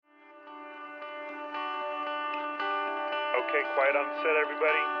Okay, quiet on set,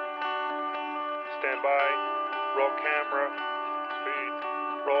 everybody. Stand by. Roll camera. Speed.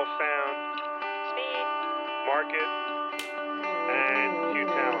 Roll sound. Speed. Mark it. And cue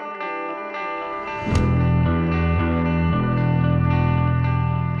talent.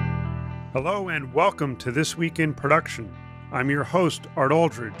 Hello and welcome to This Week in Production. I'm your host, Art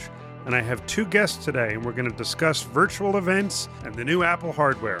Aldridge, and I have two guests today, and we're going to discuss virtual events and the new Apple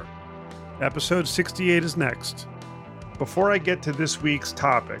hardware. Episode 68 is next. Before I get to this week's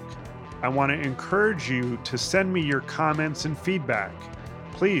topic, I want to encourage you to send me your comments and feedback.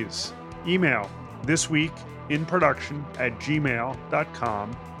 Please email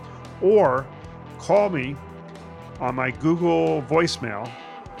thisweekinproduction@gmail.com or call me on my Google voicemail.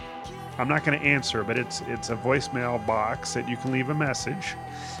 I'm not going to answer, but it's a voicemail box that you can leave a message.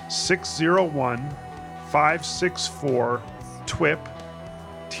 601-564-TWIP,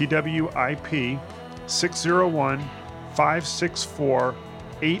 TWIP,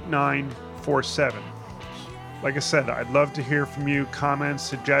 601-564-8947. Like I said, I'd love to hear from you, comments,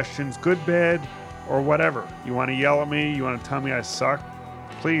 suggestions, good, bad, or whatever. You want to yell at me? You want to tell me I suck?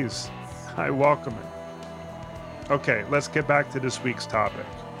 Please, I welcome it. Okay, let's get back to this week's topic.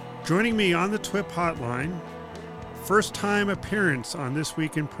 Joining me on the TWIP hotline, first time appearance on This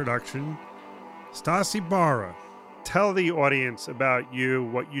Week in Production, Stasi Barra. Tell the audience about you,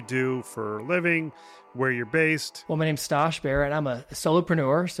 what you do for a living, where you're based. Well, my name's Stash Barrett. I'm a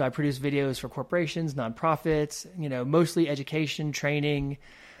solopreneur, so I produce videos for corporations, nonprofits, mostly education, training,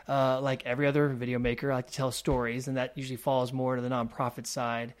 like every other video maker. I like to tell stories, and that usually falls more to the nonprofit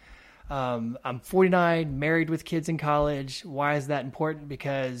side. I'm 49, married with kids in college. Why is that important?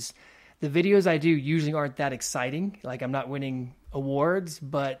 Because the videos I do usually aren't that exciting. Like, I'm not winning awards,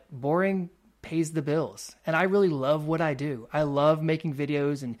 but boring pays the bills. And I really love what I do. I love making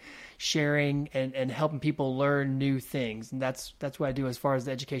videos and sharing and helping people learn new things. And that's what I do as far as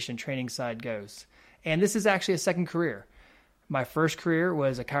the education and training side goes. And this is actually a second career. My first career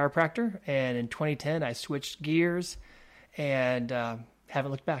was a chiropractor. And in 2010, I switched gears and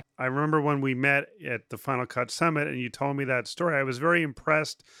haven't looked back. I remember when we met at the Final Cut Summit and you told me that story. I was very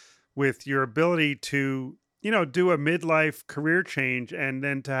impressed with your ability to do a midlife career change and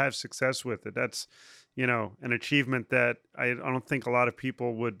then to have success with it. That's, an achievement that I don't think a lot of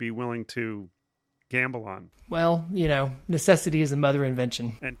people would be willing to gamble on. Well, necessity is the mother of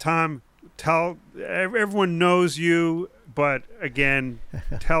invention. And Tom, tell everyone knows you, but again,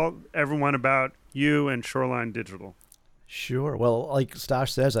 tell everyone about you and Shoreline Digital. Sure. Well, like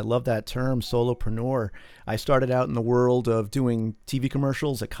Stash says, I love that term, solopreneur. I started out in the world of doing TV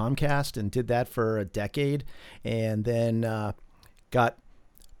commercials at Comcast and did that for a decade, and then got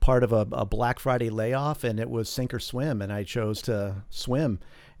part of a Black Friday layoff, and it was sink or swim, and I chose to swim.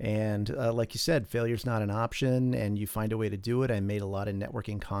 And like you said, failure's not an option, and you find a way to do it. I made a lot of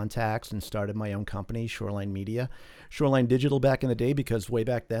networking contacts and started my own company, Shoreline Media. Shoreline Digital back in the day, because way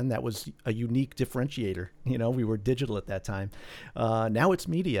back then, that was a unique differentiator. We were digital at that time. Now it's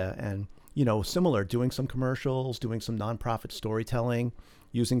media and, similar, doing some commercials, doing some nonprofit storytelling,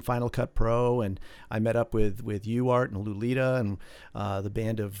 using Final Cut Pro. And I met up with you, Art, and Lulita and the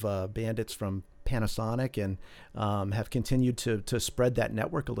band of bandits from Panasonic, and have continued to spread that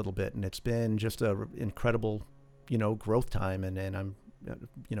network a little bit. And it's been just a incredible, growth time. And I'm,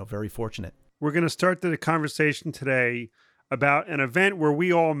 very fortunate. We're going to start the conversation today about an event where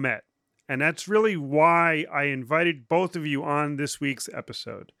we all met. And that's really why I invited both of you on this week's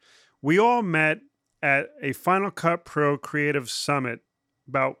episode. We all met at a Final Cut Pro Creative Summit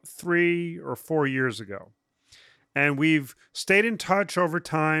about 3 or 4 years ago. And we've stayed in touch over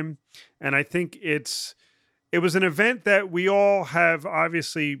time. And I think it was an event that we all have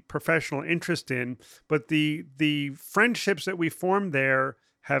obviously professional interest in, but the friendships that we formed there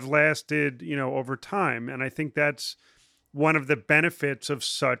have lasted, over time. And I think that's one of the benefits of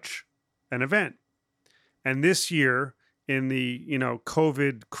such an event. And this year, in the,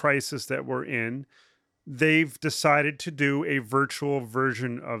 COVID crisis that we're in, they've decided to do a virtual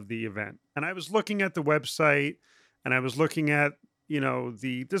version of the event. And I was looking at the website and I was looking at,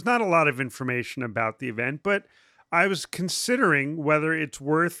 there's not a lot of information about the event, but I was considering whether it's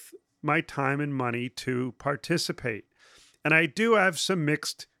worth my time and money to participate. And I do have some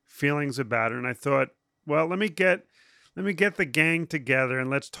mixed feelings about it. And I thought, well, let me get the gang together and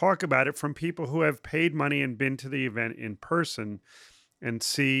let's talk about it from people who have paid money and been to the event in person and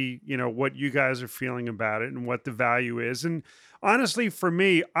see, what you guys are feeling about it and what the value is. And honestly, for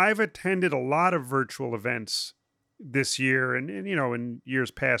me, I've attended a lot of virtual events this year and in years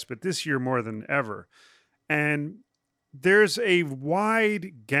past, but this year more than ever. And there's a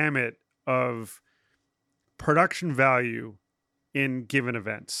wide gamut of production value in given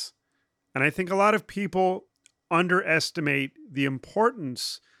events. And I think a lot of people underestimate the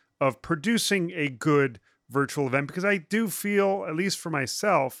importance of producing a good virtual event, because I do feel, at least for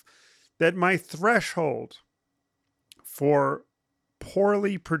myself, that my threshold for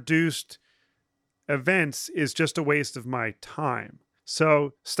poorly produced events is just a waste of my time.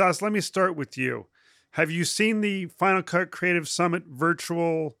 So, Stas, let me start with you. Have you seen the Final Cut Creative Summit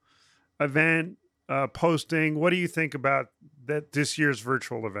virtual event posting? What do you think about this year's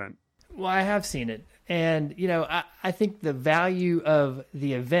virtual event? Well, I have seen it. And, I think the value of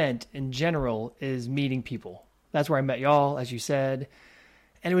the event in general is meeting people. That's where I met y'all, as you said.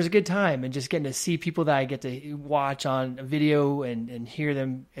 And it was a good time, and just getting to see people that I get to watch on video and hear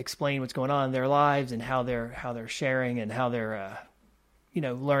them explain what's going on in their lives and how they're sharing and how they're,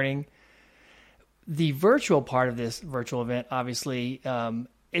 learning. The virtual part of this virtual event, obviously,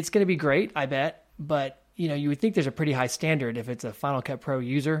 it's going to be great, I bet. But, you would think there's a pretty high standard if it's a Final Cut Pro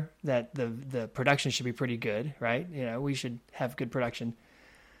user, that the production should be pretty good, right? We should have good production.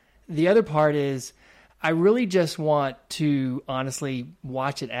 The other part is, I really just want to honestly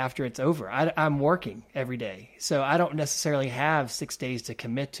watch it after it's over. I'm working every day, so I don't necessarily have 6 days to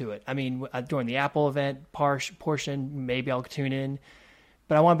commit to it. I mean, during the Apple event portion, maybe I'll tune in,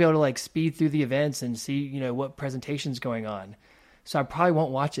 but I want to be able to speed through the events and see, what presentation's going on. So I probably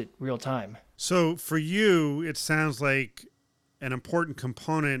won't watch it real time. So for you, it sounds like an important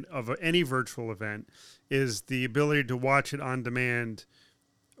component of any virtual event is the ability to watch it on demand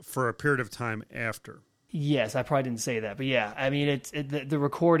for a period of time after. Yes, I probably didn't say that, but yeah, I mean, the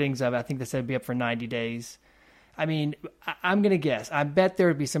recordings of it, I think they said it'd be up for 90 days. I mean, I'm going to guess. I bet there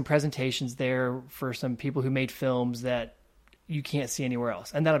would be some presentations there for some people who made films that you can't see anywhere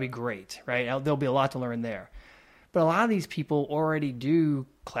else, and that'll be great, right? There'll be a lot to learn there. But a lot of these people already do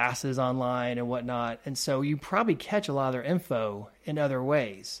classes online and whatnot, and so you probably catch a lot of their info in other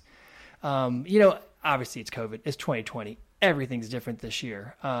ways. Obviously it's COVID. It's 2020. Everything's different this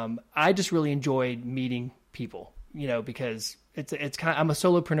year. I just really enjoyed meeting people, because it's kind of, I'm a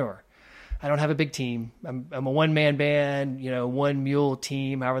solopreneur. I don't have a big team. I'm a one-man band, one mule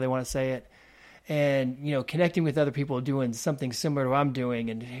team, however they want to say it. And, connecting with other people doing something similar to what I'm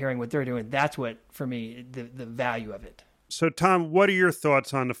doing and hearing what they're doing, that's what, for me, the value of it. So, Tom, what are your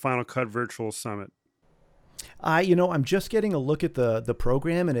thoughts on the Final Cut Virtual Summit? I'm just getting a look at the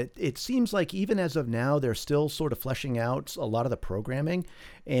program, and it seems like even as of now, they're still sort of fleshing out a lot of the programming.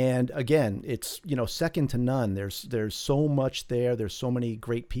 And again, it's, second to none. There's so much there. There's so many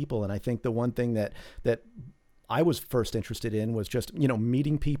great people. And I think the one thing that I was first interested in was just,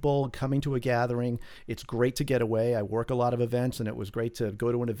 meeting people, coming to a gathering. It's great to get away. I work a lot of events, and it was great to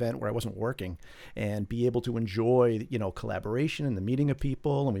go to an event where I wasn't working and be able to enjoy, collaboration and the meeting of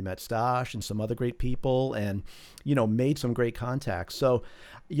people. And we met Stash and some other great people and, made some great contacts. So,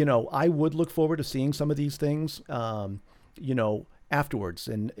 I would look forward to seeing some of these things, afterwards.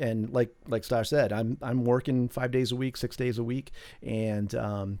 And like Stash said, I'm working 5 days a week, 6 days a week, and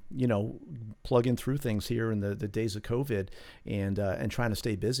plugging through things here in the days of COVID and trying to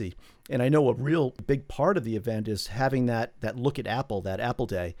stay busy. And I know a real big part of the event is having that look at Apple, that Apple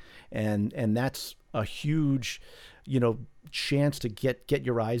Day, and that's a huge chance to get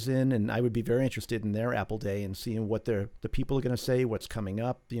your eyes in. And I would be very interested in their Apple Day and seeing what the people are going to say, what's coming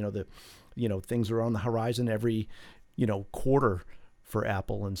up. Things are on the horizon every quarter for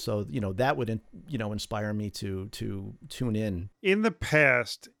Apple. And so, that would, inspire me to tune in. In the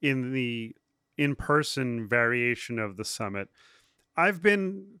past, in the in-person variation of the summit, I've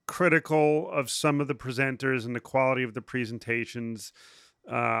been critical of some of the presenters and the quality of the presentations.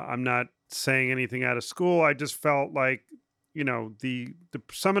 I'm not saying anything out of school. I just felt like,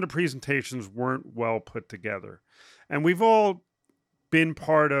 some of the presentations weren't well put together. And we've all been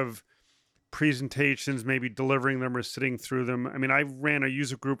part of presentations, maybe delivering them or sitting through them. I mean, I ran a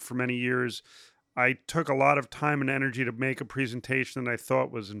user group for many years. I took a lot of time and energy to make a presentation that I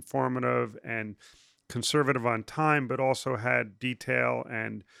thought was informative and conservative on time, but also had detail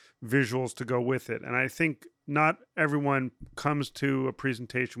and visuals to go with it. And I think not everyone comes to a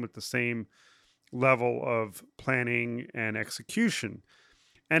presentation with the same level of planning and execution.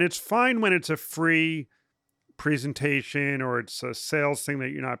 And it's fine when it's a free presentation or it's a sales thing that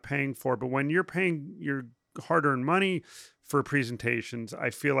you're not paying for. But when you're paying your hard-earned money for presentations, I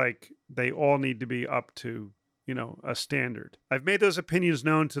feel like they all need to be up to, a standard. I've made those opinions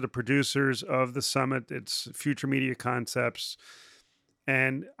known to the producers of the summit. It's Future Media Concepts.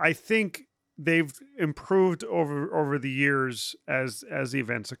 And I think they've improved over the years as the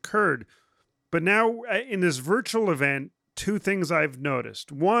events occurred. But now in this virtual event, two things I've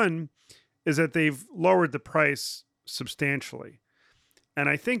noticed. One is that they've lowered the price substantially. And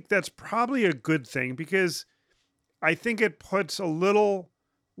I think that's probably a good thing because I think it puts a little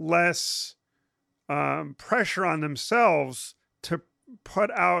less pressure on themselves to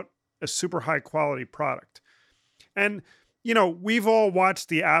put out a super high quality product. And, we've all watched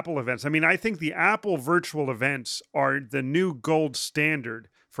the Apple events. I mean, I think the Apple virtual events are the new gold standard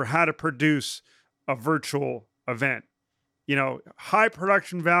for how to produce a virtual event. High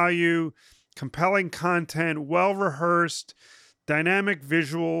production value, compelling content, well-rehearsed, dynamic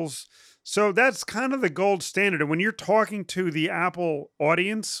visuals. So that's kind of the gold standard. And when you're talking to the Apple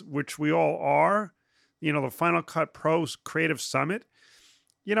audience, which we all are, the Final Cut Pro Creative Summit,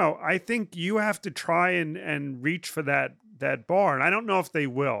 I think you have to try and reach for that bar. And I don't know if they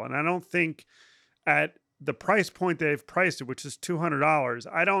will. And I don't think at the price point they've priced it, which is $200,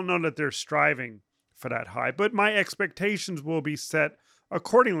 I don't know that they're striving for that high. But my expectations will be set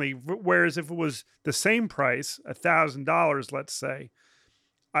accordingly. Whereas if it was the same price, $1,000, let's say,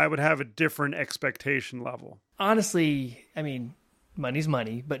 I would have a different expectation level. Honestly, I mean, money's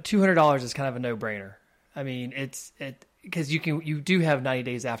money, but $200 is kind of a no-brainer. I mean, because you do have 90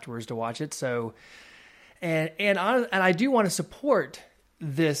 days afterwards to watch it. So, and I do want to support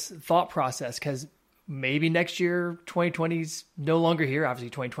this thought process because maybe next year 2020's no longer here, obviously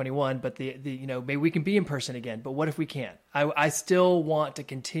 2021, but maybe we can be in person again. But what if we can't? I still want to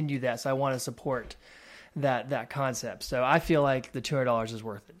continue that, so I want to support that concept. So I feel like the $200 is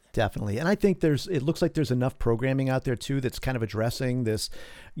worth it. Definitely. And I think it looks like there's enough programming out there too that's kind of addressing this,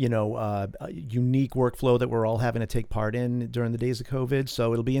 unique workflow that we're all having to take part in during the days of COVID.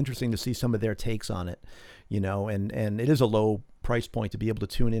 So it'll be interesting to see some of their takes on it, and it is a low price point to be able to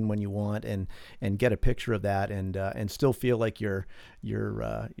tune in when you want and get a picture of that and still feel like you're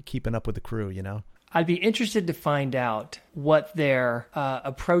keeping up with the crew, I'd be interested to find out what their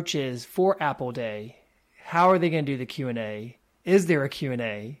approach is for Apple Day. How are they going to do the Q&A? Is there a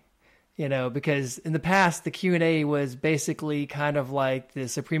Q&A? Because in the past, the Q&A was basically kind of like the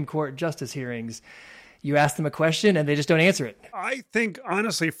Supreme Court justice hearings. You ask them a question and they just don't answer it. I think,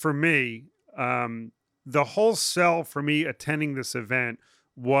 honestly, for me, the whole sell for me attending this event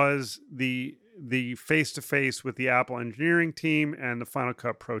was the face-to-face with the Apple engineering team and the Final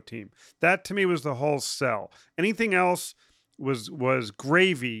Cut Pro team. That, to me, was the whole sell. Anything else was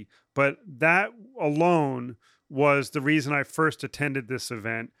gravy, but that alone was the reason I first attended this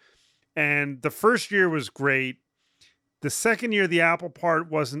event. And the first year was great. The second year, the Apple part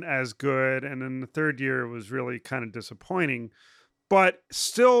wasn't as good. And then the third year was really kind of disappointing, but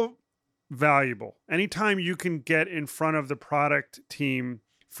still valuable. Anytime you can get in front of the product team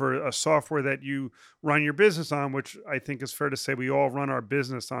for a software that you run your business on, which I think is fair to say we all run our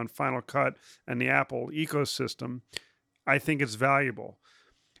business on Final Cut and the Apple ecosystem, I think it's valuable.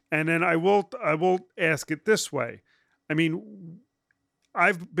 And then I will ask it this way. I mean,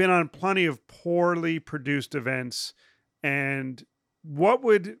 I've been on plenty of poorly produced events, and what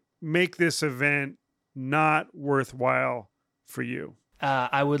would make this event not worthwhile for you?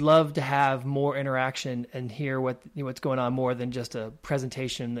 I would love to have more interaction and hear what's going on more than just a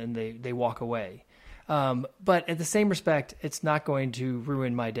presentation and they walk away. But at the same respect, it's not going to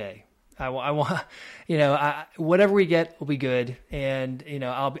ruin my day. I want, whatever we get will be good, and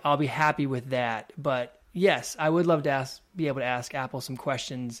I'll be happy with that. But yes, I would love to be able to ask Apple some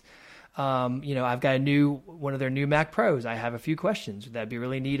questions. I've got one of their new Mac Pros. I have a few questions. That'd be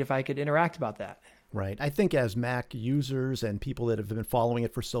really neat if I could interact about that. Right. I think as Mac users and people that have been following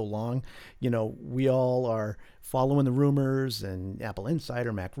it for so long, we all are following the rumors and Apple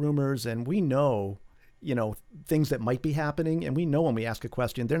Insider, Mac Rumors, and we know, things that might be happening. And we know when we ask a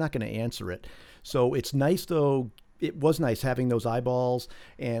question, they're not going to answer it. So it's nice, though. It was nice having those eyeballs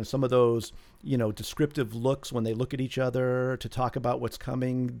and some of those, descriptive looks when they look at each other to talk about what's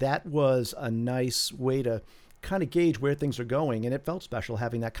coming. That was a nice way to kind of gauge where things are going, and it felt special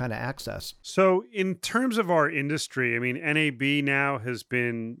having that kind of access. So in terms of our industry, I mean, NAB now has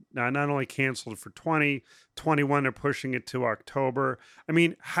been not only canceled for 2021, they're pushing it to October. I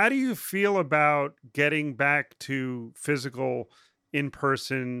mean, how do you feel about getting back to physical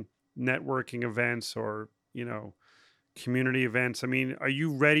in-person networking events or, community events? I mean, are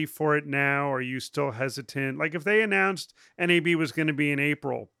you ready for it now? Are you still hesitant? Like if they announced NAB was going to be in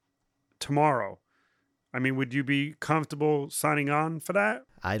April tomorrow, I mean, would you be comfortable signing on for that?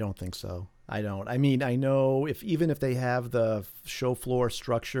 I don't think so. I don't. I mean, I know even if they have the show floor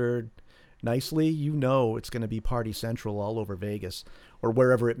structured nicely, it's going to be Party Central all over Vegas or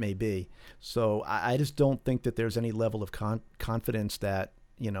wherever it may be. So I just don't think that there's any level of confidence that,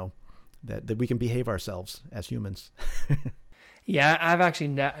 that we can behave ourselves as humans. Yeah, I've actually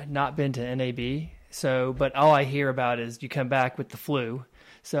not been to NAB. So, but all I hear about is you come back with the flu.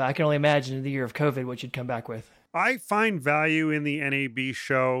 So I can only imagine in the year of COVID what you'd come back with. I find value in the NAB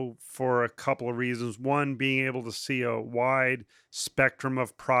show for a couple of reasons. One, being able to see a wide spectrum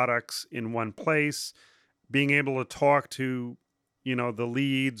of products in one place, being able to talk to, the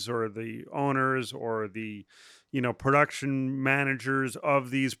leads or the owners or the, production managers of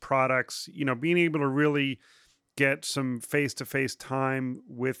these products, being able to really get some face-to-face time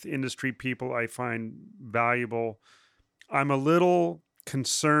with industry people, I find valuable. I'm a little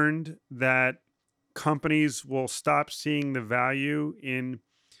concerned that companies will stop seeing the value in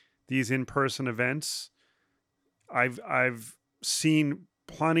these in-person events. I've seen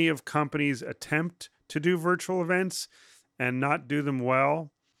plenty of companies attempt to do virtual events and not do them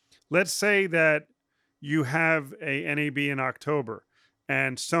well. Let's say that you have a NAB in October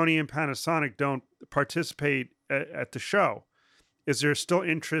and Sony and Panasonic don't participate at the show. Is there still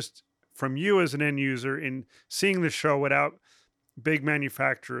interest from you as an end user in seeing the show without big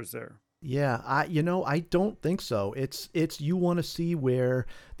manufacturers there? Yeah, I don't think so. It's you want to see where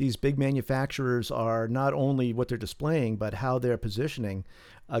these big manufacturers are, not only what they're displaying, but how they're positioning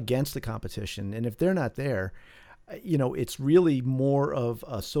against the competition. And if they're not there, it's really more of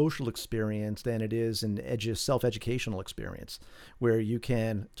a social experience than it is an self-educational experience where you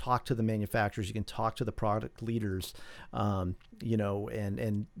can talk to the manufacturers, you can talk to the product leaders, and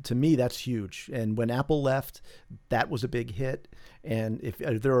to me, that's huge. And when Apple left, that was a big hit. And if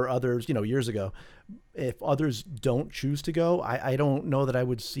there are others, years ago, if others don't choose to go, I don't know that I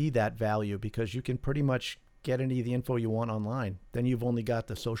would see that value because you can pretty much get any of the info you want online. Then you've only got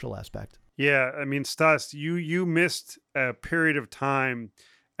the social aspect. Yeah, I mean, Stas, you missed a period of time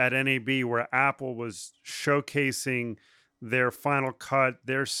at NAB where Apple was showcasing their Final Cut,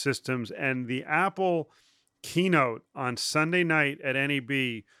 their systems, and the Apple keynote on Sunday night at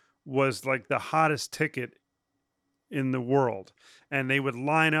NAB was like the hottest ticket in the world. And they would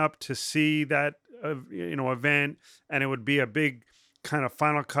line up to see that event, and it would be a big kind of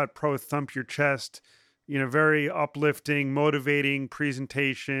Final Cut Pro thump your chest, very uplifting, motivating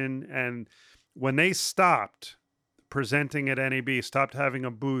presentation. And when they stopped presenting at NAB, stopped having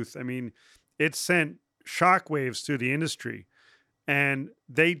a booth, I mean, it sent shockwaves through the industry. And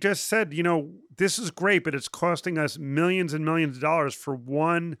they just said, this is great, but it's costing us millions and millions of dollars for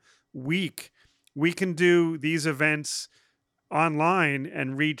 1 week. We can do these events online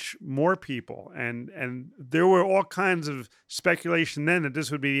and reach more people. And there were all kinds of speculation then that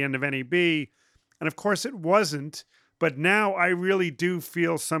this would be the end of NAB. And of course it wasn't, but now I really do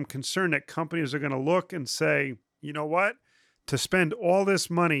feel some concern that companies are going to look and say, you know what, to spend all this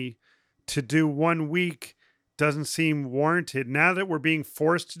money to do 1 week doesn't seem warranted. Now that we're being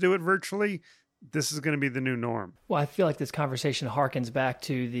forced to do it virtually, this is going to be the new norm. Well, I feel like this conversation harkens back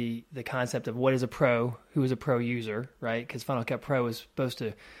to the concept of what is a pro, who is a pro user, right? Because Final Cut Pro is supposed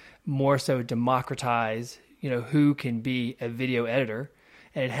to more so democratize, who can be a video editor,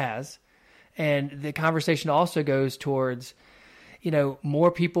 and it has. And the conversation also goes towards,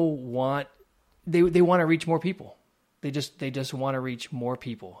 more people they want to reach more people. They just want to reach more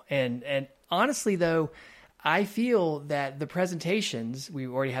people. And honestly, though, I feel that the presentations, we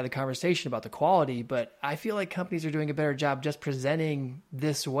already had the conversation about the quality, but I feel like companies are doing a better job just presenting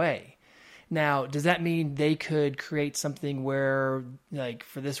this way. Now, does that mean they could create something where, like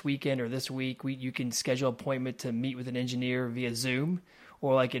for this weekend or this week, you can schedule an appointment to meet with an engineer via Zoom?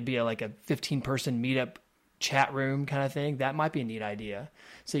 Or like it'd be a 15-person meetup chat room kind of thing. That might be a neat idea.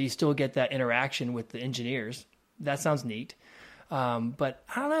 So you still get that interaction with the engineers. That sounds neat. But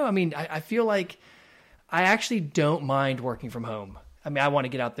I don't know. I mean, I feel like I actually don't mind working from home. I mean, I want to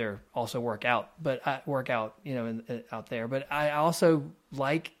get out there, also work out, out there. But I also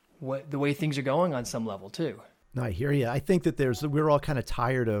like the way things are going on some level too. No, I hear you. I think that we're all kind of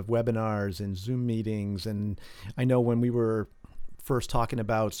tired of webinars and Zoom meetings. And I know when we were first talking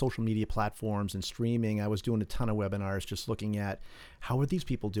about social media platforms and streaming, I was doing a ton of webinars just looking at how are these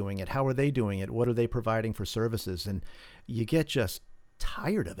people doing it? How are they doing it? What are they providing for services? And you get just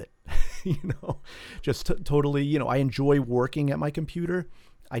tired of it, totally, I enjoy working at my computer.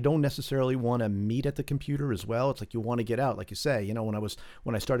 I don't necessarily want to meet at the computer as well. It's like you want to get out, like you say.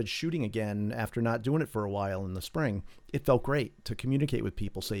 When I started shooting again after not doing it for a while in the spring, it felt great to communicate with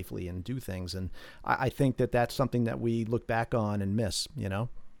people safely and do things. And I think that that's something that we look back on and miss.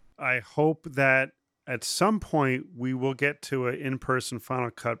 I hope that at some point we will get to an in-person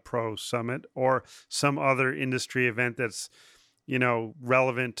Final Cut Pro Summit or some other industry event that's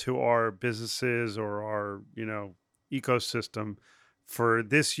relevant to our businesses or our ecosystem. For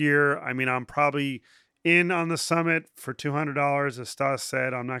this year, I mean, I'm probably in on the summit for $200. As Stas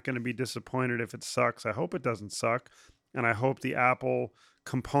said, I'm not going to be disappointed if it sucks. I hope it doesn't suck. And I hope the Apple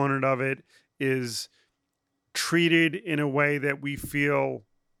component of it is treated in a way that we feel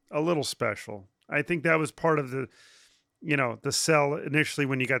a little special. I think that was part of the, the sell initially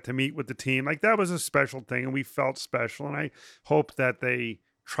when you got to meet with the team. Like, that was a special thing and we felt special. And I hope that they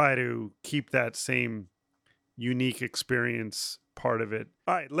try to keep that same unique experience part of it.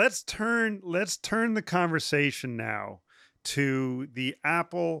 All right, let's turn the conversation now to the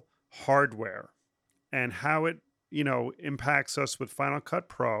Apple hardware and how it, impacts us with Final Cut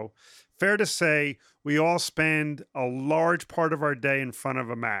Pro. Fair to say, we all spend a large part of our day in front of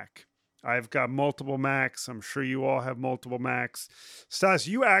a Mac. I've got multiple Macs. I'm sure you all have multiple Macs. Stas,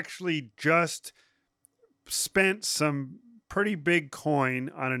 you actually just spent some pretty big coin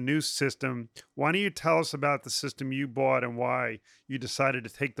on a new system. Why don't you tell us about the system you bought and why you decided to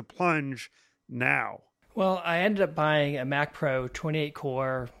take the plunge now? Well, I ended up buying a Mac Pro 28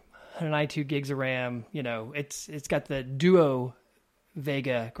 core, 192 gigs of RAM. It's got the Duo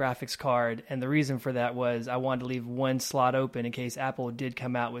Vega graphics card, and the reason for that was I wanted to leave one slot open in case Apple did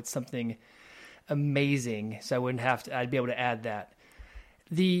come out with something amazing, so I'd be able to add that.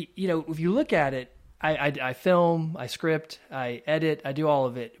 If you look at it, I film, I script, I edit, I do all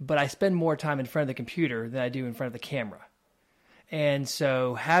of it, but I spend more time in front of the computer than I do in front of the camera. And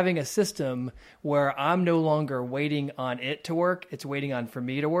so having a system where I'm no longer waiting on it to work, it's waiting on for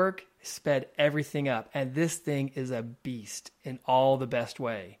me to work, sped everything up. And this thing is a beast in all the best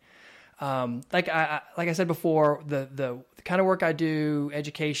way. Like I said before, the kind of work I do,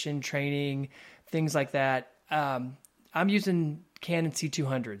 education, training, things like that, I'm using Canon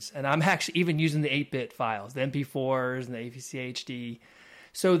C200s, and I'm actually even using the 8-bit files, the MP4s and the AVC HD.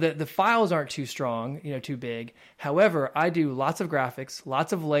 So the files aren't too strong, too big. However, I do lots of graphics,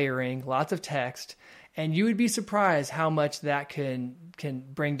 lots of layering, lots of text, and you would be surprised how much that can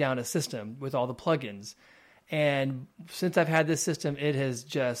bring down a system with all the plugins. And since I've had this system, it has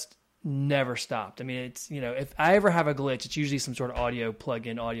just never stopped. I mean, it's, if I ever have a glitch, it's usually some sort of audio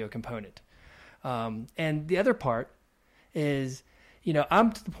plugin, audio component. And the other part is,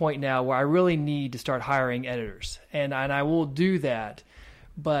 I'm to the point now where I really need to start hiring editors, and I will do that.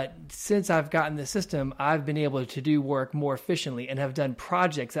 But since I've gotten the system, I've been able to do work more efficiently and have done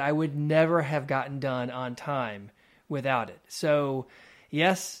projects that I would never have gotten done on time without it. So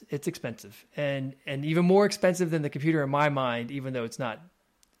yes, it's expensive, and even more expensive than the computer in my mind, even though it's not,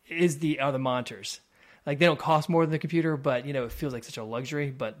 is the other monitors. Like, they don't cost more than the computer, but it feels like such a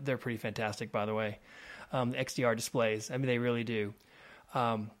luxury, but they're pretty fantastic, by the way. The XDR displays, I mean, they really do.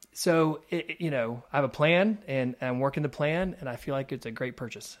 So, I have a plan, and I'm working the plan, and I feel like it's a great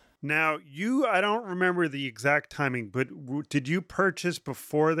purchase. Now, I don't remember the exact timing, but did you purchase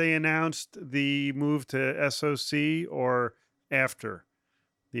before they announced the move to SoC or after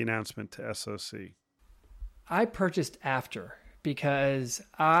the announcement to SoC? I purchased after because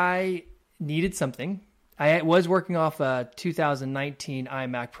I needed something. I was working off a 2019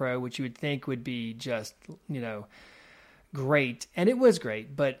 iMac Pro, which you would think would be just, great. And it was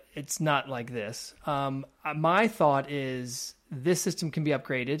great, but it's not like this. My thought is this system can be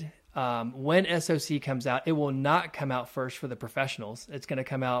upgraded. When SoC comes out, it will not come out first for the professionals. It's going to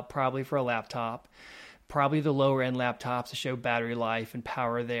come out probably for a laptop, probably the lower end laptops to show battery life and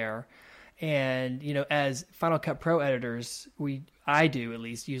power there. And, as Final Cut Pro editors, I do at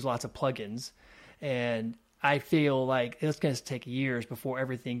least use lots of plugins. And I feel like it's going to take years before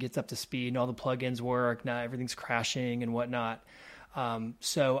everything gets up to speed and all the plugins work. Now everything's crashing and whatnot.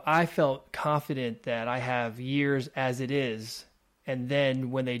 So I felt confident that I have years as it is. And then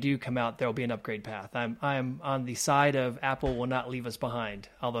when they do come out, there'll be an upgrade path. I'm on the side of Apple will not leave us behind,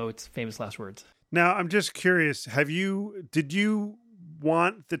 although it's famous last words. Now, I'm just curious. Did you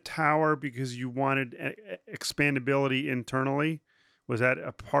want the tower because you wanted expandability internally? Was that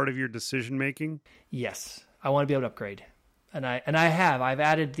a part of your decision making? Yes, I want to be able to upgrade, and I've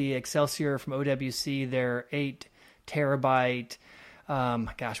added the Excelsior from OWC, their 8 terabyte.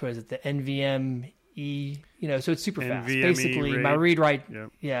 What is it? The NVMe. So it's super fast. NVMe Basically, RAID. my read write.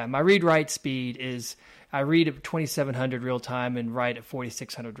 Yep. My read write speed is I read at 2700 real time and write at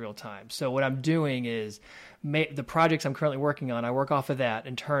 4600 real time. So what I'm doing is the projects I'm currently working on, I work off of that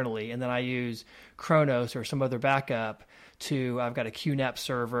internally, and then I use Kronos or some other backup I've got a QNAP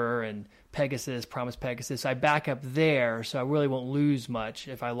server and Pegasus, Promise Pegasus. So I back up there, so I really won't lose much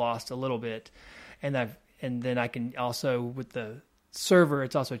if I lost a little bit. And then I can also, with the server,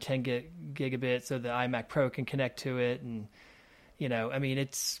 it's also 10 gigabit, so the iMac Pro can connect to it. And,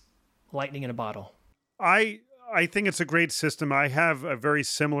 it's lightning in a bottle. I I think it's a great system. I have a very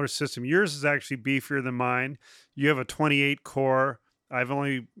similar system. Yours is actually beefier than mine. You have a 28 core.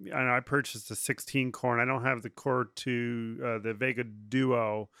 I purchased a 16 core, and I don't have the Core 2, the Vega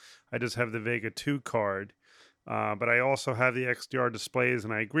Duo. I just have the Vega 2 card. But I also have the XDR displays,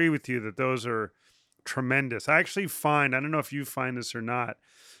 and I agree with you that those are tremendous. I actually find, I don't know if you find this or not,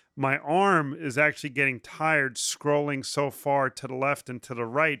 my arm is actually getting tired scrolling so far to the left and to the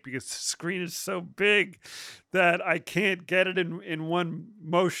right because the screen is so big that I can't get it in one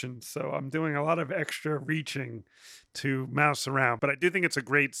motion. So I'm doing a lot of extra reaching to mouse around. But I do think it's a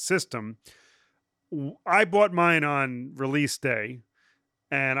great system. I bought mine on release day,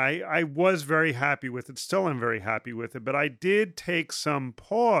 and I was very happy with it. Still am very happy with it. But I did take some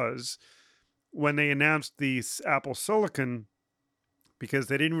pause when they announced the Apple Silicon, because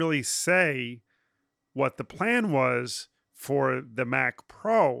they didn't really say what the plan was for the Mac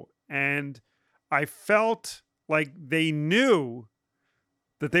Pro. And I felt like they knew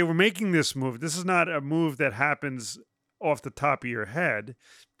that they were making this move. This is not a move that happens off the top of your head.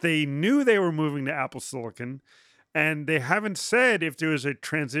 They knew they were moving to Apple Silicon, and they haven't said if there was a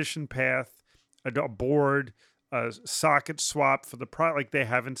transition path, a board, a socket swap for the product. Like, they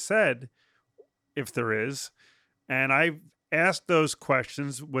haven't said if there is. And I asked those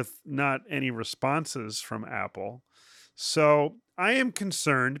questions with not any responses from Apple. So I am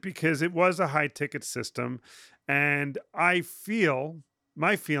concerned because it was a high ticket system. And my feeling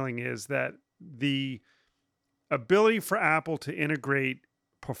is that the ability for Apple to integrate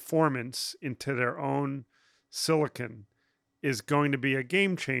performance into their own silicon is going to be a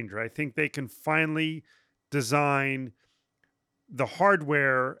game changer. I think they can finally design the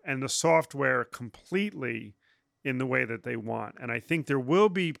hardware and the software completely in the way that they want. And I think there will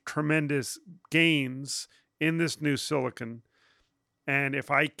be tremendous gains in this new silicon. And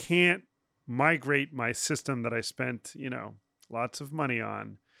if I can't migrate my system that I spent, lots of money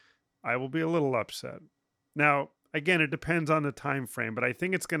on, I will be a little upset. Now, again, it depends on the time frame, but I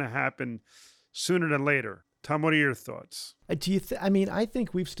think it's going to happen sooner than later. Tom, what are your thoughts? I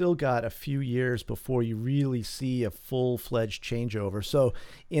think we've still got a few years before you really see a full-fledged changeover. So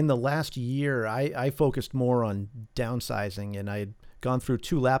in the last year, I focused more on downsizing, and I had gone through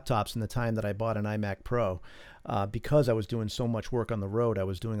 2 laptops in the time that I bought an iMac Pro. Because I was doing so much work on the road. I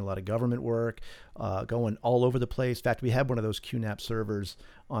was doing a lot of government work, going all over the place. In fact, we had one of those QNAP servers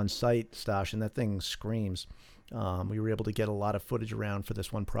on site, Stash, and that thing screams. We were able to get a lot of footage around for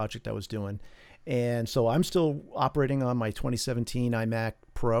this one project I was doing. And so I'm still operating on my 2017 iMac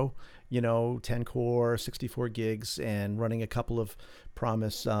Pro, 10 core, 64 gigs, and running a couple of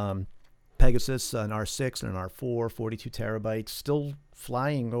Promise Pegasus, an R6 and an R4, 42 terabytes, still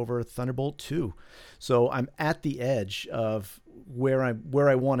flying over Thunderbolt 2. So I'm at the edge of where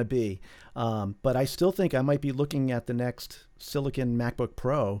I want to be. But I still think I might be looking at the next Silicon MacBook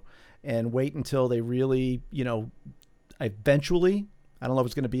Pro and wait until they really, eventually, I don't know if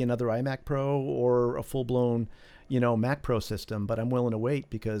it's going to be another iMac Pro or a full-blown, Mac Pro system, but I'm willing to wait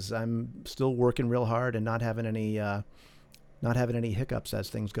because I'm still working real hard and not having any hiccups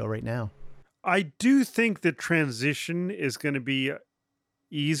as things go right now. I do think the transition is going to be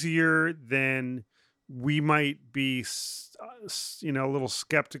easier than we might be, a little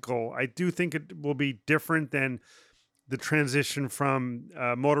skeptical. I do think it will be different than the transition from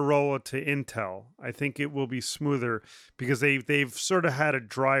Motorola to Intel. I think it will be smoother because they've sort of had a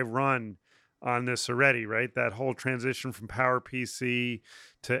dry run on this already, right? That whole transition from PowerPC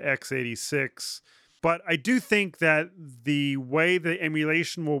to x86. But I do think that the way the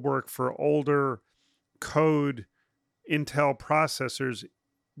emulation will work for older code Intel processors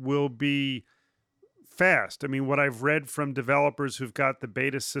will be fast. I mean, what I've read from developers who've got the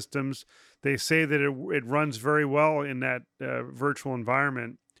beta systems, they say that it runs very well in that virtual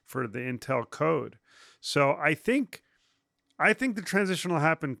environment for the Intel code. So I think the transition will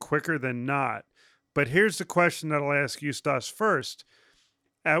happen quicker than not. But here's the question that I'll ask you, Stas, first.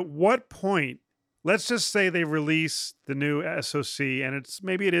 At what point, let's just say they release the new SoC, and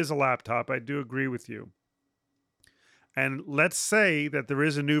maybe it is a laptop. I do agree with you. And let's say that there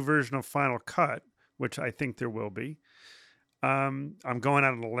is a new version of Final Cut, which I think there will be. I'm going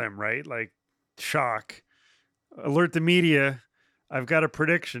out on a limb, right? Like, shock. Alert the media. I've got a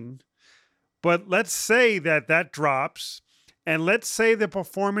prediction. But let's say that drops, and let's say the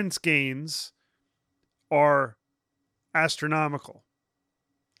performance gains are astronomical.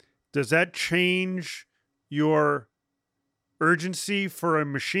 Does that change your urgency for a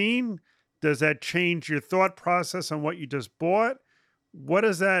machine? Does that change your thought process on what you just bought? What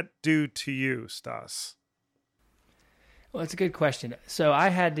does that do to you, Stas? Well, it's a good question. So I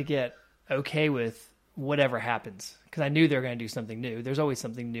had to get okay with whatever happens, because I knew they were going to do something new. There's always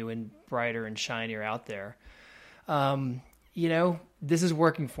something new and brighter and shinier out there. This is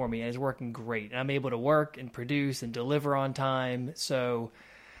working for me, and it's working great. And I'm able to work and produce and deliver on time. So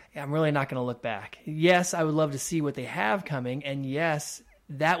I'm really not going to look back. Yes, I would love to see what they have coming. And yes,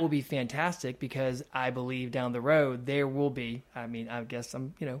 that will be fantastic, because I believe down the road there will be, I guess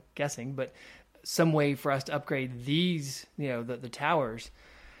I'm, guessing, but some way for us to upgrade these, the towers.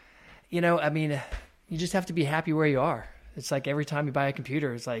 You just have to be happy where you are. It's like every time you buy a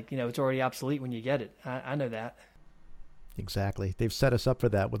computer, it's like, it's already obsolete when you get it. I know that. Exactly. They've set us up for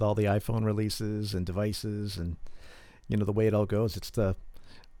that with all the iPhone releases and devices and, the way it all goes. It's the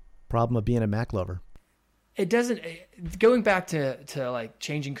problem of being a Mac lover. It doesn't, going back to like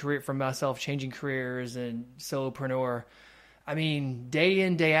changing careers and solopreneur, day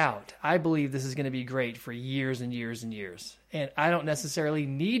in, day out, I believe this is going to be great for years and years and years. And I don't necessarily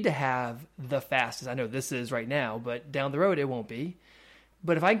need to have the fastest. I know this is right now, but down the road it won't be.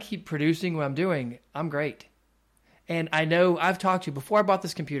 But if I keep producing what I'm doing, I'm great. And I know I've talked to, before I bought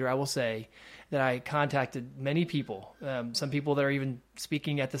this computer, I will say that I contacted many people, some people that are even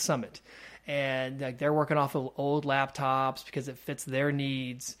speaking at the summit. And like they're working off of old laptops because it fits their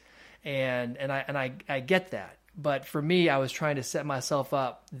needs. And I get that. But for me, I was trying to set myself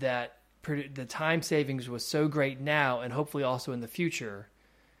up that the time savings was so great now, and hopefully also in the future,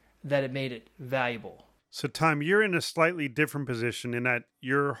 that it made it valuable. So Tom, you're in a slightly different position in that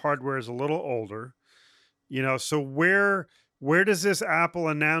your hardware is a little older. So where does this Apple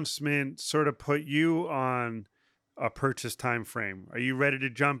announcement sort of put you on a purchase time frame? Are you ready to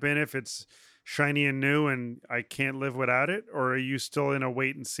jump in if it's shiny and new and I can't live without it? Or are you still in a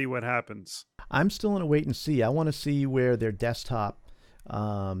wait and see what happens? I'm still in a wait and see. I want to see where their desktop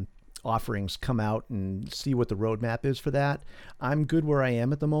offerings come out and see what the roadmap is for that. I'm good where I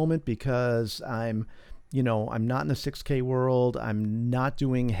am at the moment because I'm not in the 6K world. I'm not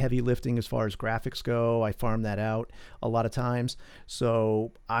doing heavy lifting as far as graphics go. I farm that out a lot of times.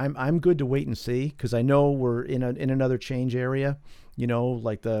 So I'm good to wait and see, because I know we're in another change area.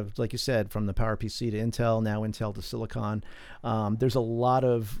 Like you said, from the PowerPC to Intel, now Intel to Silicon. There's a lot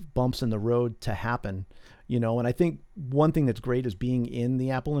of bumps in the road to happen. And I think one thing that's great is being in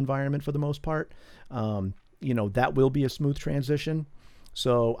the Apple environment for the most part. That will be a smooth transition.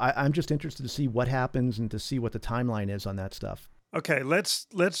 So I'm just interested to see what happens and to see what the timeline is on that stuff. Okay,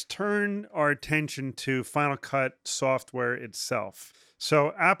 let's turn our attention to Final Cut software itself.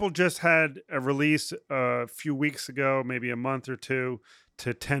 So Apple just had a release a few weeks ago, maybe a month or two,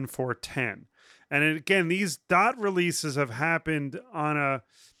 to 10.4.10. And again, these dot releases have happened on a,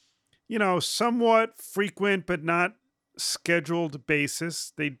 somewhat frequent but not scheduled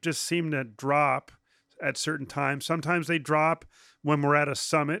basis. They just seem to drop at certain times. Sometimes they drop when we're at a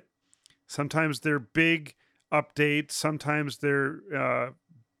summit. Sometimes they're big updates. Sometimes they're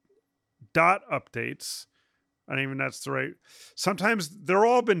dot updates. I don't even know if that's the right. Sometimes they're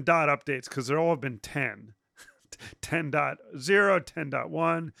all been dot updates because they're all been 10. 10.0,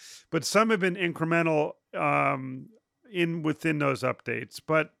 10.1. But some have been incremental within those updates.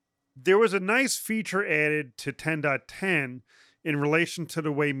 But there was a nice feature added to 10.10 in relation to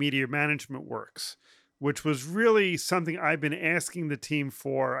the way media management works, which was really something I've been asking the team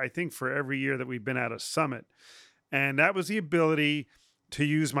for, I think, for every year that we've been at a summit. And that was the ability to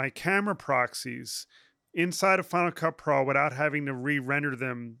use my camera proxies inside of Final Cut Pro without having to re-render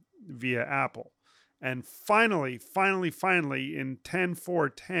them via Apple. And finally, in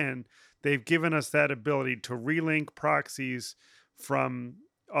 10.4.10, they've given us that ability to relink proxies from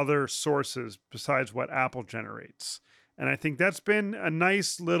other sources besides what Apple generates. And I think that's been a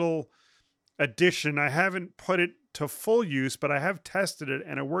nice little addition. I haven't put it to full use, but I have tested it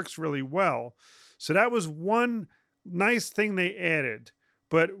and it works really well. So that was one nice thing they added.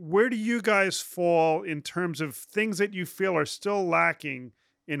 But where do you guys fall in terms of things that you feel are still lacking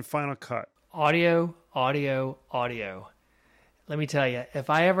in Final Cut? Audio. Let me tell you, if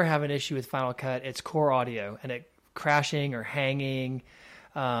I ever have an issue with Final Cut, it's core audio and it crashing or hanging.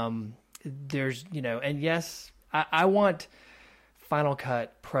 And yes, I want Final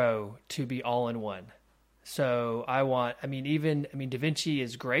Cut Pro to be all in one. So DaVinci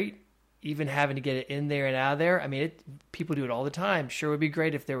is great. Even having to get it in there and out of there. People do it all the time. Sure would be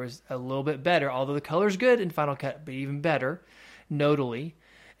great if there was a little bit better, although the color's good in Final Cut, but even better, nodally.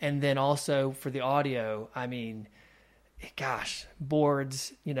 And then also for the audio,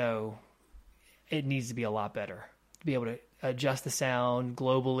 boards, it needs to be a lot better to be able to adjust the sound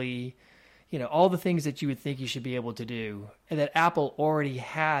globally, all the things that you would think you should be able to do and that Apple already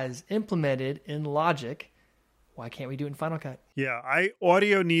has implemented in Logic. why can't we do it in Final Cut? Yeah,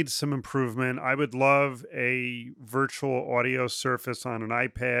 audio needs some improvement. I would love a virtual audio surface on an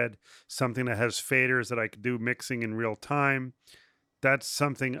iPad, something that has faders that I could do mixing in real time. That's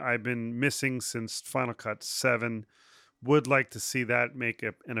something I've been missing since Final Cut 7. Would like to see that make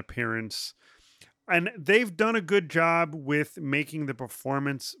an appearance. And they've done a good job with making the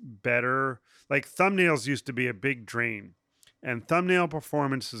performance better. Like thumbnails used to be a big drain, and thumbnail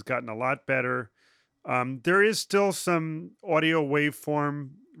performance has gotten a lot better. There is still some audio waveform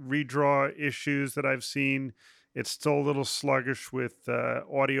redraw issues that I've seen. It's still a little sluggish with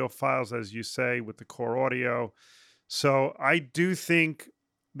audio files, as you say, with the core audio. So I do think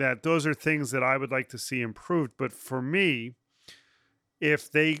that those are things that I would like to see improved. But for me,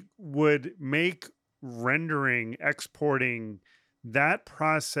 if they would make rendering, exporting, that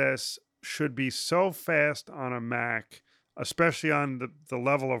process should be so fast on a Mac, especially on the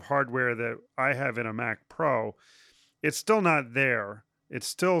level of hardware that I have in a Mac Pro. It's still not there. It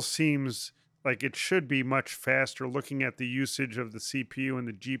still seems like it should be much faster, looking at the usage of the CPU and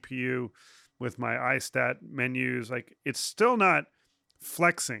the GPU with my iStat menus. Like, it's still not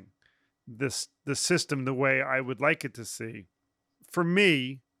flexing the system the way I would like it to see. For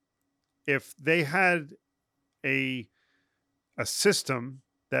me, if they had a system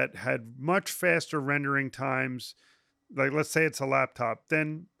that had much faster rendering times, like let's say it's a laptop,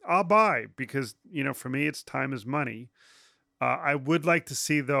 then I'll buy, because, for me, it's time is money. I would like to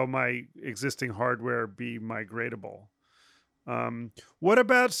see, though, my existing hardware be migratable. What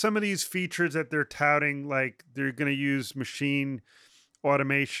about some of these features that they're touting, like they're going to use machine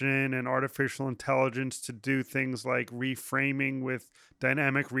automation and artificial intelligence to do things like reframing with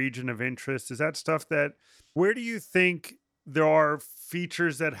dynamic region of interest? Is that stuff where do you think there are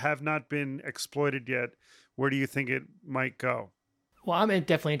features that have not been exploited yet? Where do you think it might go? Well, I'm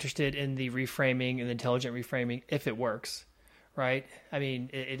definitely interested in the reframing and the intelligent reframing if it works, right? I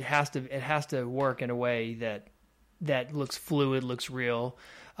mean, it has to work in a way that looks fluid, looks real.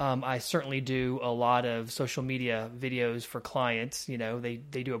 I certainly do a lot of social media videos for clients.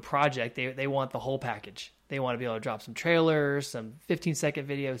 They do a project. They want the whole package. They want to be able to drop some trailers, some 15-second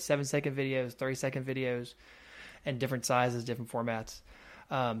videos, 7-second videos, 30-second videos, and different sizes, different formats.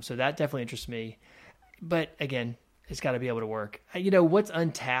 So that definitely interests me. But again, it's got to be able to work. What's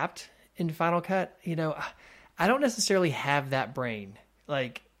untapped in Final Cut? I don't necessarily have that brain.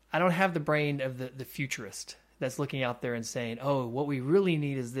 Like, I don't have the brain of the futurist that's looking out there and saying, oh, what we really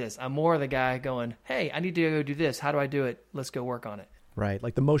need is this. I'm more the guy going, hey, I need to go do this. How do I do it? Let's go work on it. Right.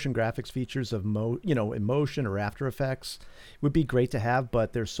 Like the motion graphics features of Emotion or After Effects would be great to have,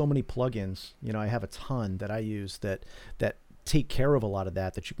 but there's so many plugins. I have a ton that I use that take care of a lot of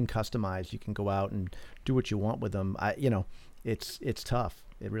that you can customize. You can go out and do what you want with them. It's tough.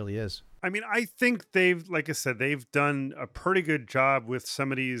 It really is. I mean, I think like I said, they've done a pretty good job with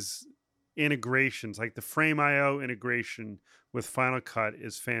some of these integrations. Like the Frame.io integration with Final Cut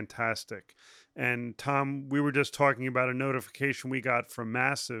is fantastic. And Tom, we were just talking about a notification we got from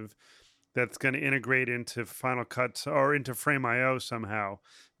Massive that's going to integrate into Final Cut or into Frame.io somehow.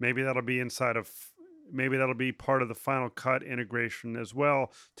 Maybe that'll be part of the Final Cut integration as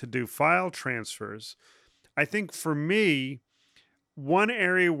well to do file transfers. I think for me, one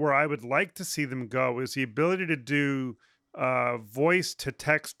area where I would like to see them go is the ability to do voice to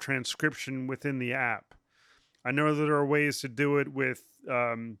text transcription within the app. I know that there are ways to do it with,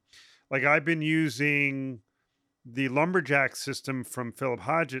 like I've been using the Lumberjack system from Philip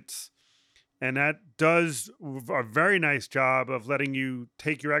Hodgetts, and that does a very nice job of letting you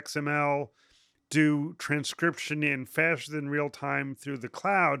take your XML, do transcription in faster than real time through the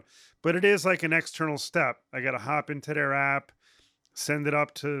cloud, but it is like an external step. I got to hop into their app, send it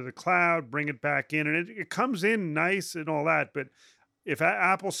up to the cloud, bring it back in, and it comes in nice and all that. But if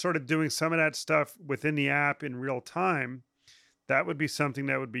Apple started doing some of that stuff within the app in real time, that would be something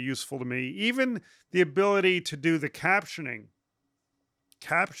that would be useful to me. Even the ability to do the captioning.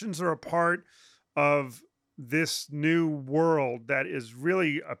 Captions are a part of this new world that is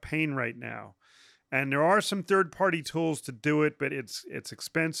really a pain right now. And there are some third-party tools to do it, but it's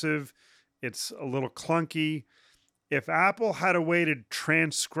expensive. It's a little clunky. If Apple had a way to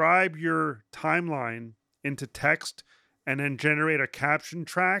transcribe your timeline into text and then generate a caption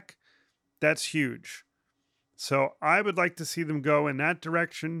track, that's huge. So I would like to see them go in that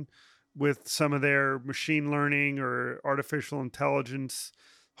direction with some of their machine learning or artificial intelligence.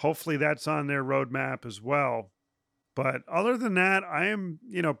 Hopefully that's on their roadmap as well. But other than that, I am,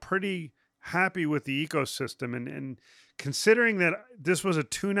 pretty happy with the ecosystem. And considering that this was a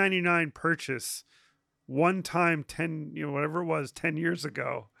 $299 purchase one time 10 years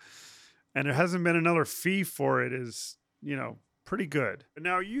ago, and there hasn't been another fee for it is, pretty good.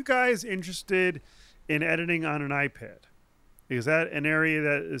 Now, are you guys interested in editing on an iPad? Is that an area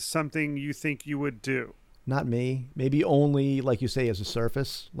that is something you think you would do? Not me. Maybe only, like you say, as a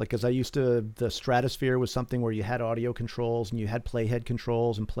surface. Like, as I used to, the Stratosphere was something where you had audio controls and you had playhead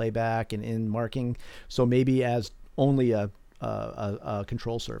controls and playback and in marking. So maybe as only a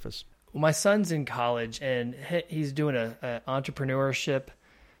control surface. Well, my son's in college and he's doing a entrepreneurship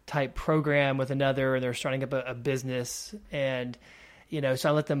type program with another, and they're starting up a business. And, so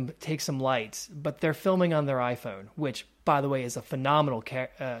I let them take some lights, but they're filming on their iPhone, which, by the way, is a phenomenal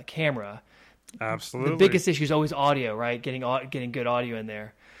camera. Absolutely. The biggest issue is always audio, right? Getting good audio in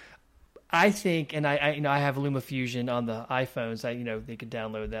there. I think, and I have LumaFusion on the iPhones. They could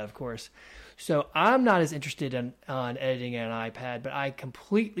download that, of course. So I'm not as interested on editing on an iPad, but I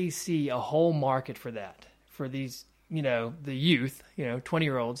completely see a whole market for that, for these, the youth,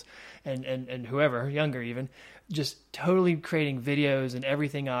 20-year-olds and whoever, younger even, just totally creating videos and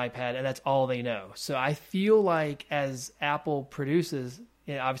everything on iPad, and that's all they know. So I feel like as Apple produces,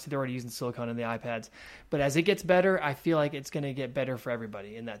 obviously they're already using silicone in the iPads, but as it gets better, I feel like it's going to get better for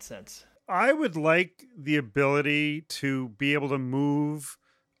everybody in that sense. I would like the ability to be able to move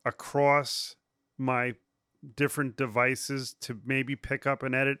across my different devices to maybe pick up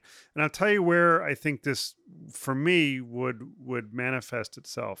and edit. And I'll tell you where I think this, for me, would manifest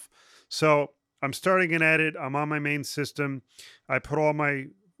itself. So I'm starting an edit. I'm on my main system. I put all my,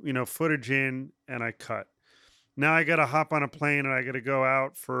 footage in and I cut. Now I got to hop on a plane and I got to go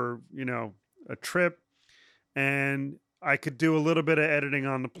out for, a trip, and I could do a little bit of editing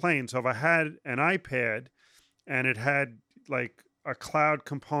on the plane. So if I had an iPad and it had like a cloud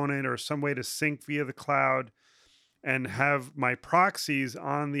component or some way to sync via the cloud and have my proxies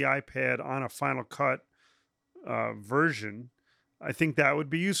on the iPad on a Final Cut version, I think that would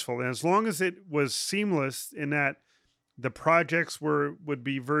be useful. And as long as it was seamless in that the projects would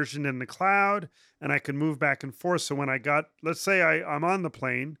be versioned in the cloud and I could move back and forth. So when let's say I'm on the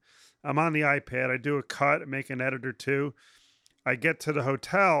plane, I'm on the iPad, I do a cut, make an edit or two. I get to the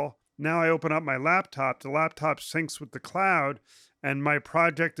hotel. Now I open up my laptop. The laptop syncs with the cloud and my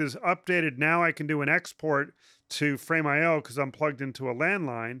project is updated. Now I can do an export to Frame.io because I'm plugged into a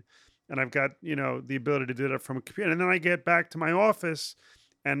landline and I've got, the ability to do that from a computer. And then I get back to my office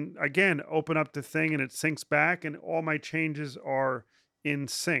and again, open up the thing and it syncs back and all my changes are in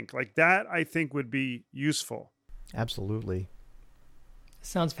sync. Like that, I think would be useful. Absolutely.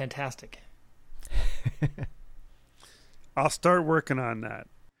 Sounds fantastic. I'll start working on that.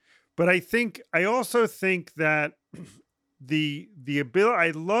 But I also think that the ability, I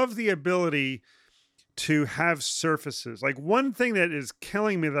love the ability to have surfaces. Like one thing that is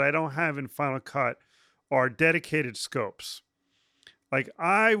killing me that I don't have in Final Cut are dedicated scopes. Like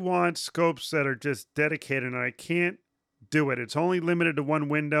I want scopes that are just dedicated and I can't do it. It's only limited to one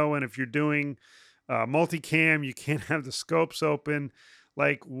window. And if you're doing multicam, you can't have the scopes open.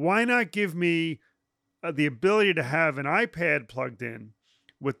 Like, why not give me the ability to have an iPad plugged in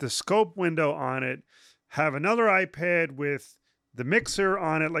with the scope window on it, have another iPad with the mixer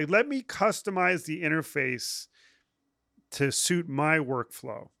on it. Like, let me customize the interface to suit my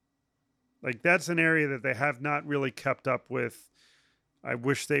workflow. Like, that's an area that they have not really kept up with. I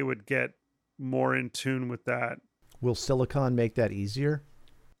wish they would get more in tune with that. Will silicon make that easier?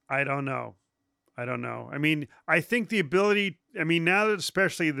 I don't know. I mean, I think the ability, now that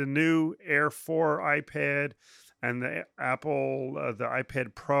especially the new Air 4 iPad and the Apple, the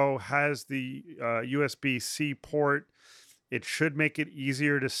iPad Pro has the USB-C port, it should make it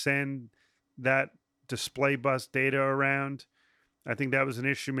easier to send that display bus data around. I think that was an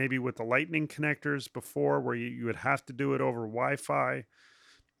issue maybe with the Lightning connectors before where you would have to do it over Wi-Fi.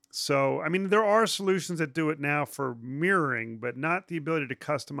 So, there are solutions that do it now for mirroring, but not the ability to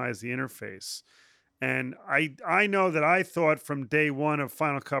customize the interface. And I know that I thought from day one of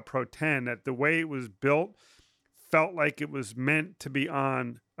Final Cut Pro 10 that the way it was built felt like it was meant to be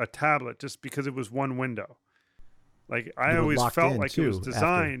on a tablet just because it was one window. Like I always felt like it was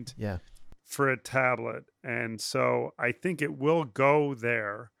designed for a tablet. And so I think it will go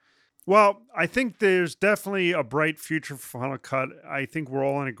there. Well, I think there's definitely a bright future for Final Cut. I think we're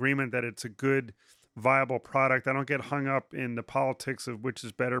all in agreement that it's a good, viable product. I don't get hung up in the politics of which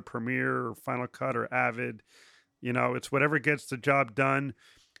is better, Premiere or Final Cut or Avid. It's whatever gets the job done.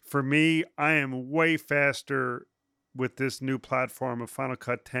 For me, I am way faster with this new platform of Final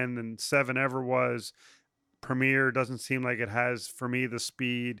Cut 10 than 7 ever was. Premiere doesn't seem like it has, for me, the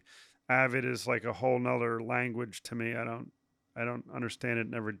speed. Avid is like a whole nother language to me. I don't understand it,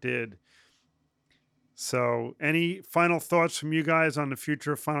 never did. So any final thoughts from you guys on the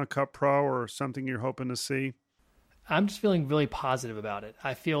future of Final Cut Pro or something you're hoping to see? I'm just feeling really positive about it.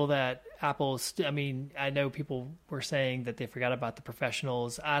 I feel that Apple's, I know people were saying that they forgot about the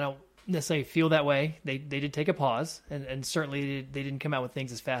professionals. I don't necessarily feel that way. They did take a pause, and certainly they didn't come out with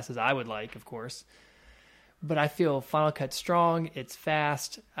things as fast as I would like, of course. But I feel Final Cut's strong. It's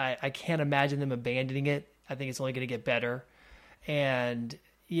fast. I can't imagine them abandoning it. I think it's only going to get better. And,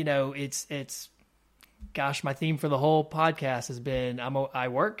 it's gosh, my theme for the whole podcast has been I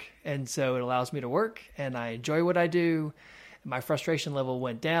work, and so it allows me to work, and I enjoy what I do. My frustration level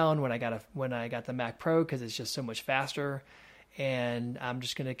went down when I got the Mac Pro because it's just so much faster, and I'm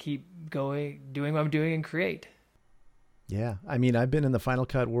just going to keep doing what I'm doing and create. Yeah, I've been in the Final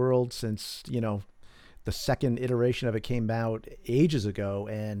Cut world since, the second iteration of it came out ages ago,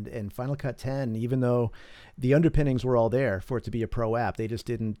 and Final Cut 10, even though the underpinnings were all there for it to be a pro app, they just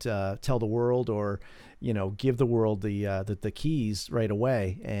didn't tell the world or, give the world the keys right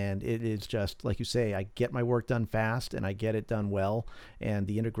away. And it is just, like you say, I get my work done fast and I get it done well. And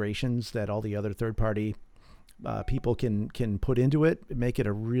the integrations that all the other third-party people can put into it make it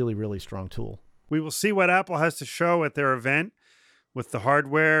a really, really strong tool. We will see what Apple has to show at their event. With the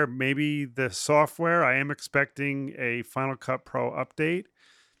hardware, maybe the software. I am expecting a Final Cut Pro update.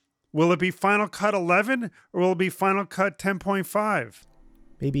 Will it be Final Cut 11 or will it be Final Cut 10.5?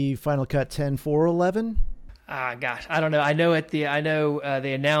 Maybe Final Cut 10.4.11? Gosh, I don't know. I know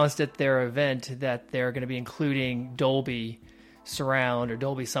they announced at their event that they're going to be including Dolby Surround or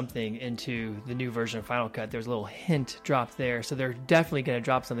Dolby something into the new version of Final Cut. There's a little hint dropped there. So they're definitely going to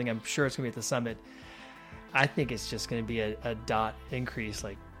drop something. I'm sure it's going to be at the summit. I think it's just going to be a dot increase,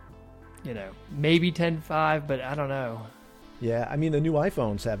 maybe 10.5, but I don't know. Yeah, the new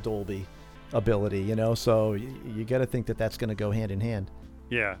iPhones have Dolby ability, so you got to think that that's going to go hand in hand.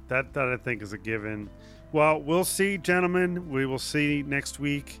 Yeah, that I think is a given. Well, we'll see, gentlemen. We will see next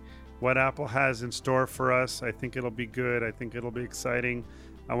week what Apple has in store for us. I think it'll be good. I think it'll be exciting.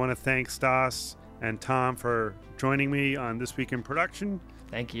 I want to thank Stas and Tom for joining me on This Week in Production.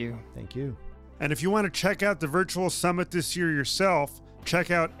 Thank you. Thank you. And if you want to check out the virtual summit this year yourself,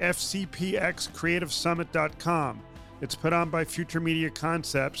 check out fcpxcreativesummit.com. It's put on by Future Media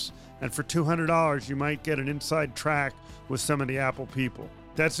Concepts, and for $200, you might get an inside track with some of the Apple people.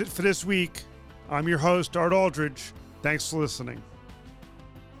 That's it for this week. I'm your host, Art Aldridge. Thanks for listening.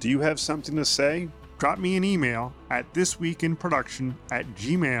 Do you have something to say? Drop me an email at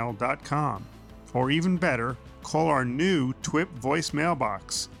thisweekinproduction@gmail.com. Or even better, call our new TWIP voicemail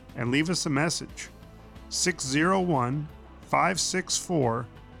box and leave us a message.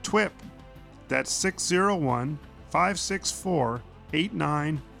 601-564-TWIP. That's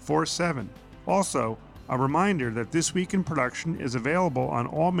 601-564-8947. Also, a reminder that This Week in Production is available on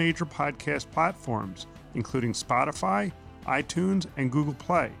all major podcast platforms, including Spotify, iTunes, and Google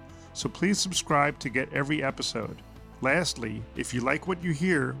Play. So please subscribe to get every episode. Lastly, if you like what you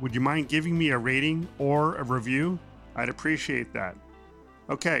hear, would you mind giving me a rating or a review? I'd appreciate that.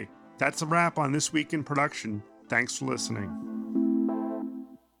 Okay, that's a wrap on This Week in Production. Thanks for listening.